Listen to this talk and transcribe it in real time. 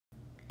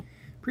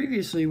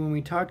Previously, when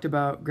we talked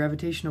about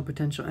gravitational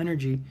potential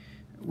energy,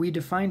 we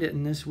defined it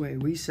in this way.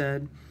 We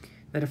said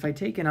that if I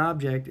take an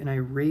object and I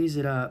raise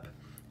it up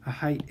a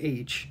height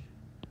h,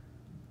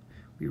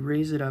 we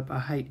raise it up a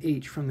height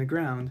h from the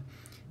ground,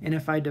 and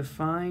if I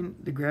define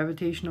the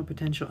gravitational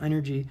potential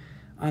energy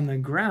on the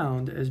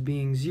ground as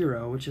being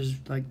 0, which is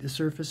like the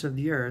surface of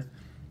the Earth,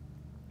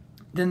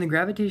 then the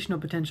gravitational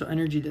potential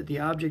energy that the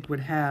object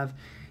would have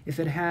if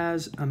it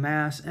has a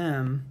mass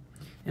m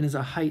and is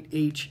a height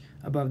h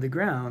above the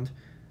ground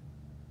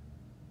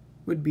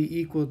would be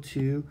equal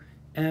to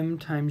m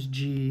times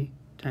g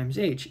times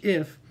h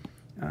if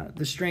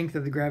the strength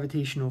of the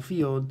gravitational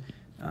field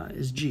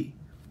is g.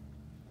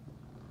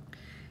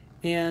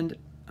 And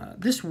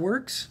this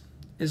works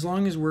as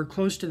long as we're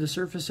close to the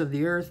surface of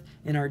the Earth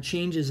and our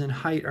changes in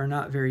height are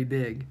not very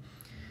big.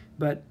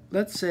 But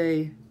let's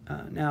say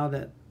now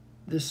that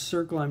this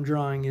circle I'm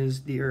drawing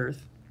is the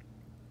Earth,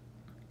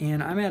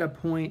 and I'm at a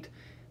point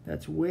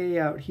that's way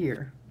out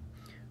here.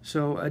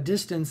 So a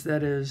distance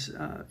that is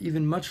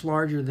even much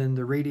larger than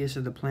the radius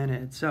of the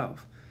planet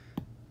itself.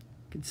 I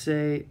could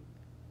say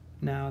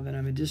now that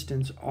I'm a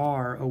distance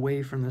r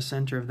away from the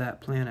center of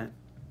that planet,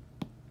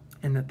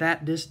 and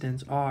that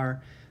distance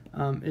r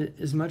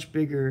is much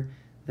bigger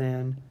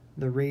than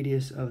the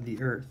radius of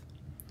the Earth.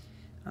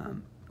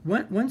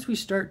 Once we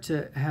start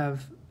to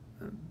have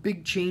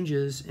big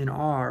changes in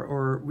r,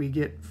 or we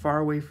get far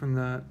away from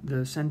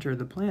the center of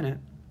the planet,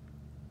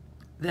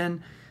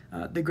 then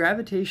the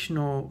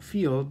gravitational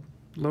field,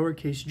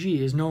 lowercase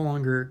g, is no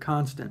longer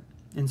constant.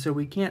 And so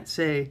we can't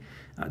say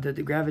that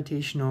the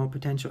gravitational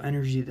potential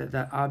energy that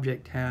that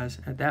object has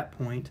at that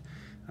point,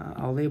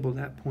 I'll label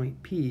that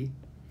point P,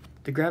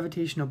 the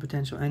gravitational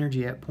potential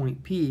energy at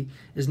point P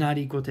is not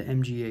equal to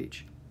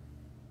mgh.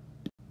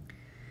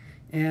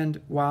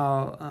 And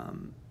while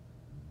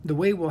the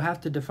way we'll have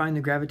to define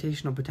the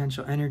gravitational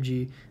potential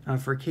energy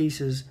for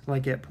cases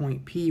like at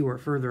point P or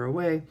further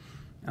away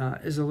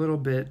is a little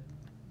bit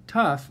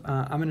tough,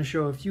 I'm going to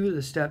show a few of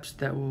the steps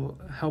that will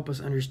help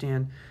us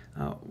understand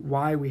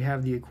why we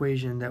have the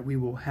equation that we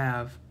will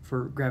have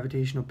for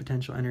gravitational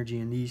potential energy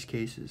in these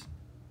cases.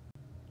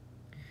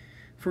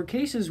 For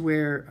cases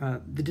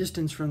where the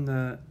distance from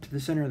to the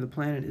center of the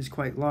planet is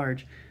quite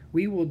large,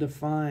 we will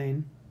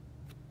define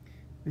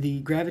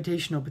the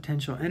gravitational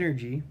potential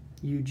energy,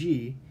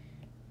 UG,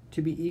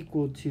 to be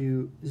equal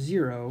to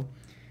 0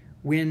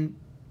 when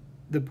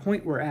the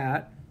point we're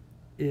at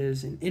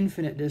is an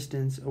infinite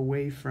distance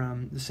away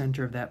from the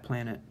center of that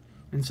planet.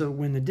 And so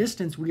when the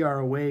distance we are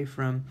away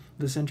from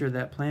the center of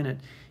that planet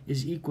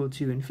is equal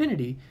to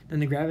infinity, then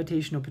the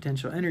gravitational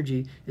potential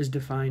energy is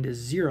defined as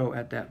 0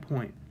 at that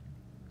point.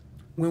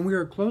 When we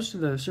are close to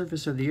the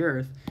surface of the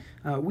Earth,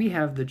 we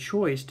have the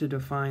choice to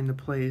define the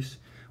place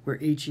where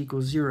h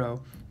equals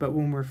 0, but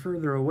when we're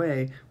further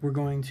away, we're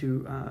going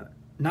to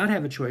not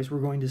have a choice. We're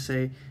going to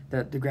say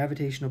that the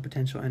gravitational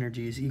potential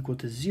energy is equal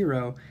to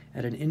 0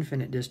 at an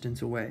infinite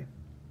distance away.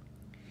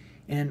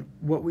 And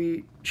what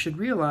we should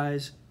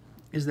realize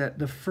is that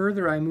the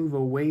further I move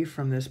away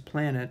from this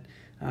planet,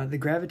 the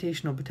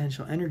gravitational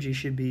potential energy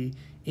should be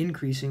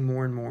increasing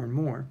more and more and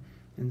more.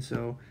 And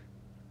so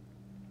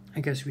I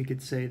guess we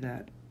could say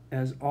that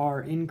as r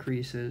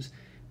increases,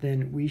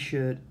 then we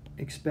should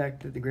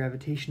expect that the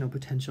gravitational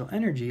potential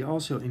energy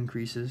also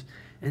increases.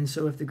 And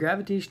so if the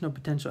gravitational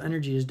potential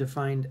energy is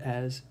defined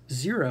as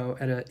 0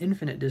 at an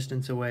infinite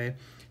distance away,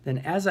 then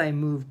as I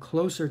move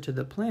closer to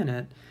the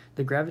planet,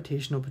 the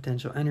gravitational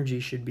potential energy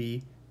should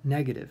be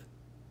negative.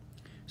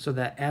 So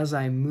that as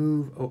I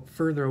move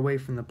further away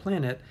from the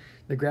planet,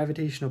 the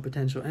gravitational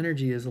potential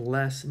energy is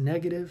less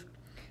negative,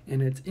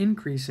 and it's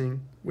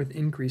increasing with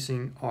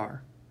increasing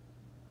r.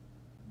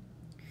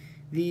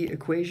 The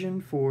equation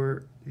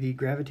for the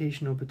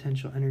gravitational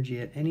potential energy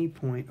at any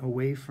point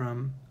away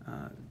from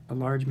a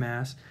large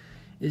mass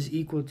is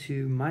equal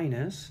to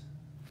minus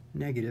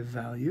negative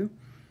value,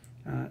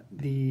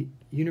 the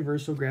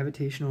universal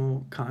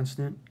gravitational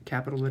constant,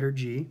 capital letter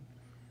G,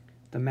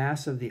 the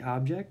mass of the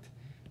object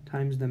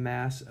times the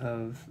mass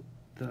of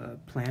the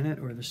planet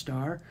or the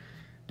star,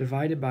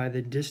 divided by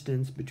the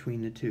distance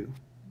between the two,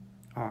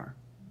 r.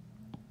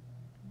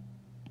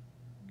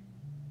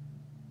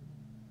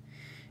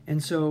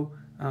 And so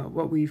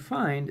what we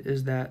find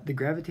is that the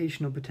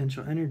gravitational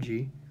potential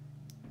energy,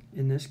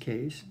 in this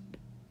case,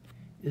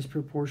 is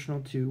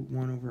proportional to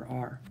 1 over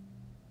r.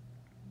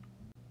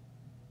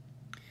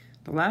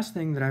 The last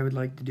thing that I would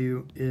like to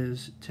do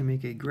is to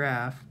make a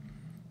graph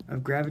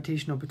of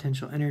gravitational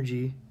potential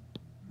energy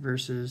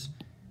versus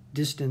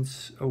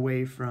distance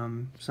away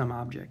from some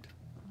object.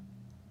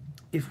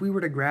 If we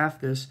were to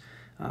graph this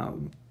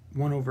 1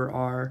 over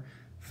r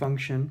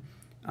function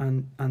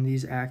on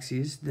these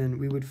axes, then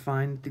we would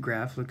find that the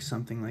graph looks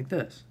something like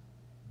this.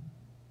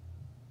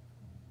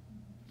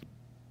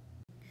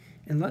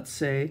 And let's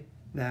say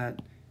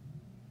that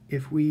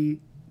if we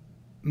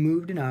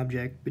moved an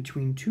object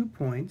between 2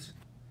 points,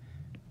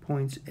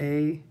 points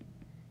A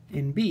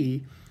and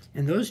B,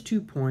 and those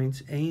 2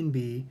 points, A and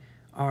B,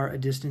 are a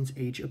distance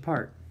h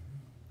apart.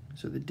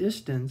 So the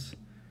distance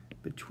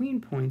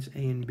between points A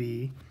and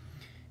B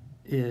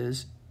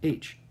is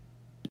h.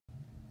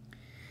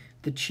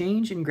 The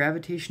change in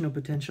gravitational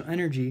potential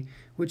energy,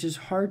 which is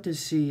hard to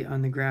see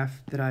on the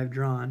graph that I've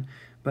drawn,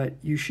 but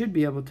you should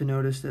be able to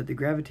notice that the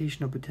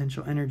gravitational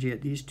potential energy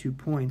at these 2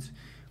 points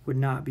would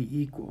not be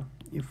equal.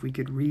 If we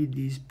could read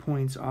these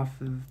points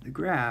off of the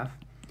graph,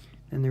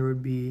 then there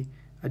would be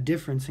a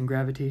difference in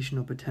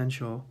gravitational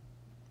potential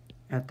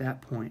at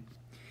that point.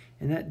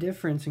 And that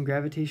difference in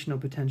gravitational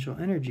potential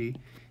energy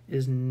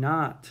is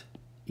not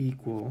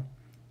equal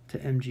to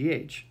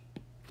mgh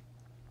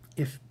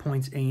if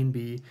points A and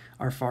B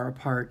are far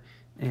apart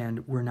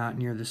and we're not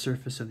near the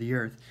surface of the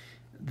Earth.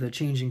 The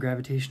change in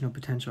gravitational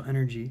potential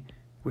energy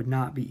would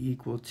not be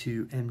equal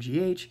to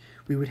mgh.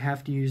 We would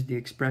have to use the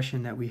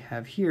expression that we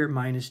have here,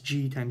 minus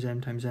g times m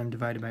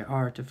divided by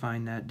r, to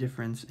find that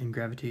difference in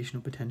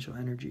gravitational potential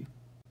energy.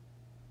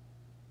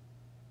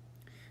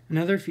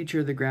 Another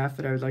feature of the graph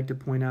that I would like to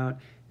point out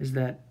is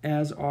that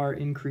as r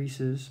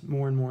increases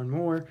more and more and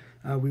more,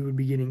 we would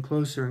be getting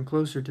closer and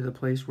closer to the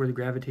place where the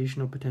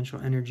gravitational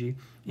potential energy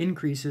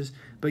increases,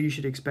 but you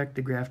should expect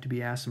the graph to be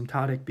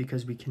asymptotic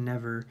because we can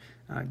never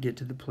get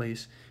to the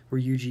place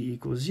where UG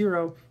equals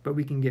 0, but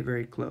we can get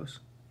very close.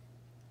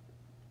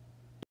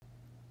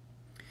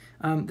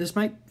 This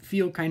might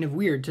feel kind of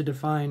weird to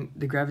define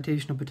the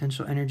gravitational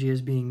potential energy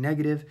as being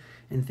negative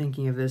and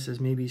thinking of this as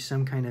maybe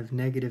some kind of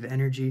negative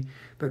energy,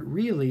 but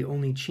really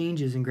only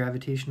changes in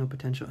gravitational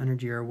potential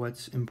energy are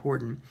what's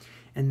important,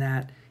 and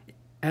that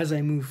as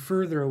I move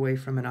further away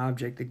from an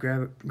object, the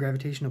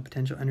gravitational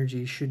potential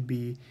energy should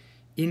be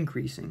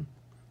increasing.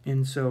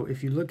 And so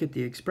if you look at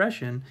the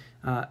expression,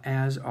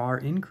 as r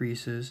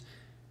increases,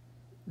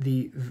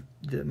 the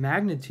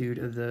magnitude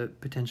of the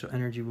potential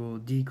energy will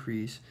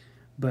decrease.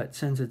 But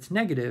since it's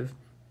negative,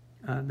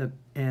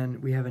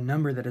 and we have a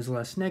number that is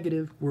less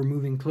negative, we're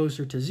moving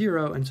closer to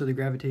 0, and so the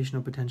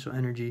gravitational potential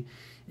energy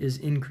is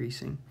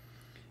increasing.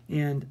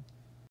 And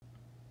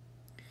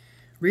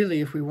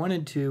really, if we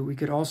wanted to, we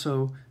could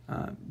also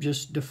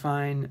just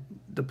define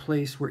the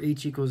place where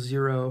h equals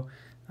 0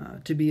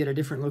 to be at a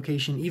different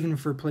location, even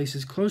for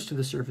places close to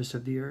the surface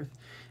of the Earth.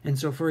 And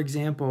so, for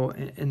example,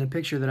 in the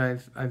picture that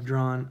I've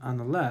drawn on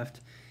the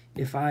left,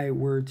 if I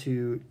were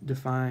to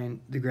define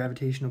the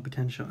gravitational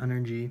potential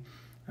energy,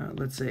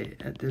 let's say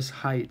at this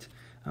height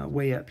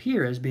way up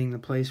here as being the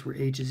place where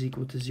h is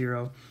equal to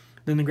 0,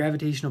 then the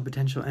gravitational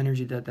potential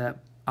energy that that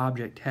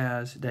object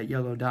has, that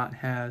yellow dot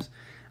has,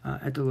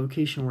 at the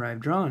location where I've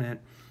drawn it,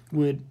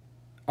 would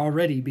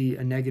already be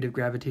a negative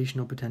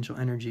gravitational potential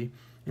energy.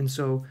 And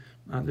so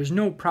there's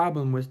no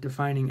problem with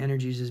defining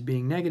energies as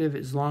being negative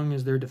as long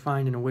as they're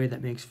defined in a way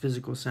that makes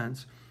physical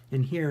sense.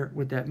 And here,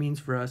 what that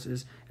means for us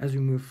is as we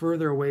move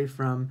further away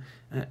from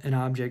an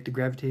object, the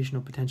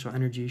gravitational potential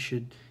energy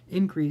should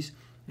increase,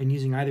 and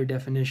using either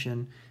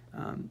definition,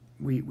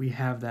 we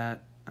have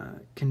that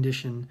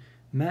condition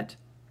met.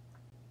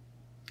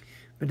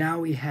 But now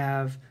we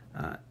have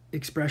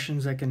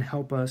expressions that can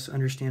help us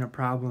understand a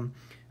problem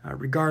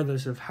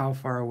regardless of how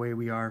far away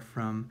we are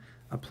from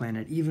a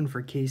planet, even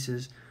for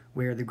cases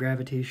where the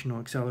gravitational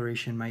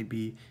acceleration might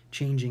be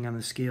changing on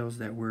the scales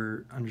that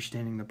we're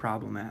understanding the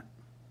problem at.